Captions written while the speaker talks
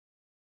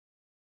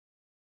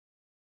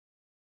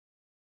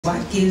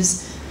What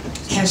gives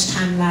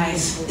Cashtime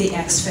Live the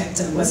X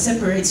Factor? What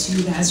separates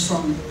you guys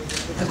from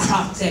the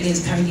crop that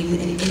is currently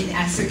in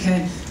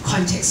African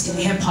context in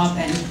hip hop,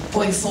 and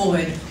going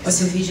forward,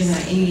 what's your vision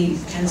or any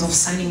kinds of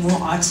signing more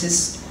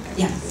artists?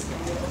 Yeah.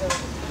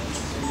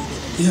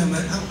 Yeah,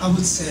 man, I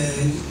would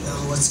say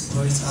what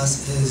separates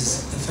us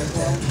is the fact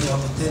that we are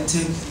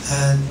authentic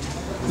and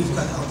we've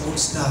got our own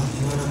stuff,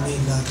 you know what I mean?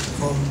 Like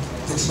from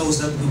the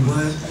clothes that we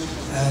wear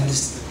and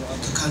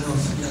the kind of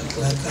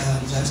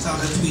lifestyle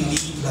that we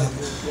live, like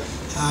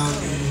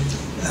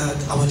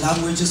our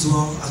language as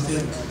well. I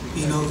think,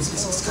 you know,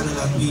 it's kind of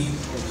like we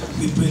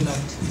bring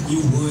like new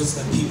words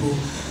that people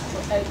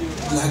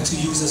like to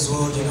use as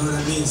well, you know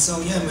what I mean? So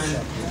yeah, man,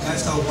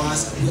 lifestyle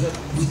wise,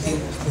 we think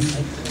we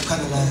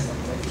kind of like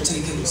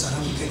taking South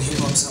African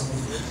hip hop somewhere.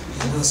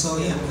 You know, so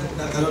yeah,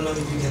 man, I don't know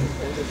if you can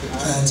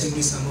take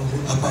me somewhere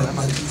about,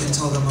 like you can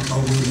tell them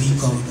about where we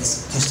go in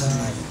this Cashtime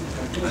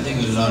Live. I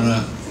think a lot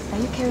of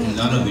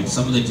it,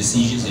 some of the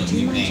decisions that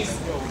we make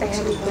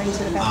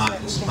are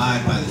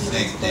inspired by the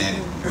fact that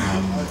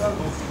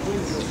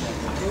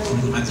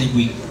I think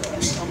we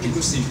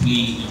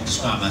simply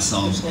describe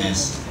ourselves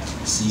as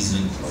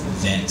seasoned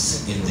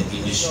vets in the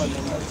industry.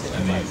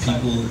 I mean,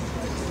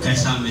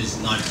 Cashtime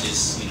is not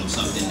just, you know,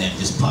 something that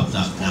just popped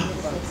up now.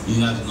 You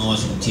guys know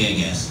us from Tear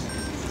Gas,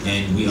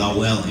 and we are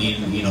well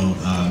in, you know,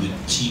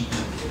 cheap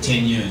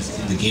 10 years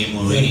in the game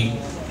already.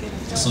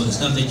 So the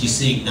stuff that you're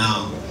seeing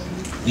now,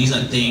 these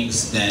are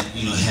things that,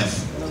 you know,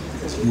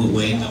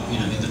 we're in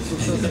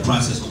the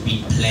process of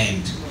being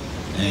planned,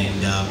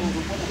 and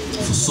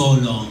for so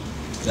long,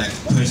 like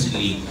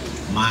personally,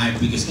 my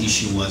biggest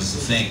issue was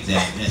the fact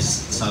that as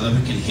South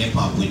African hip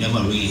hop, we never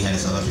really had a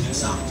South African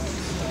sound.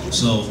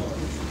 So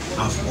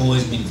I've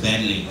always been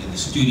battling in the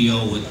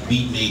studio with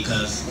beat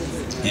makers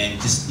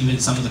and just even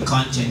some of the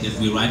content that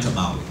we write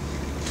about.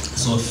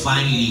 So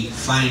finally,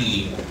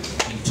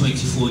 in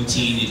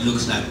 2014, it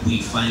looks like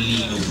we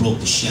finally, you know, broke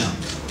the shell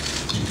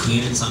and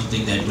created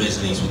something that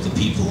resonates with the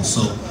people.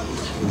 So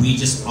we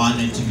just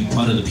honored to be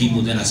part of the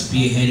people that are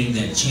spearheading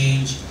that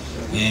change,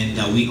 and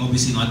we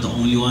obviously not the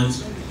only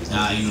ones.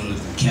 You know,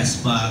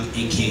 Casper,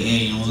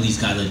 aka, and all these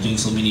guys are doing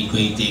so many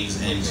great things,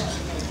 and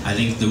I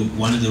think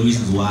one of the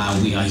reasons why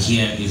we are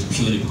here is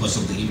purely because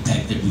of the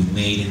impact that we've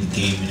made in the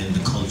game and in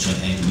the culture,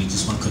 and we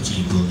just want to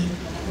continue building.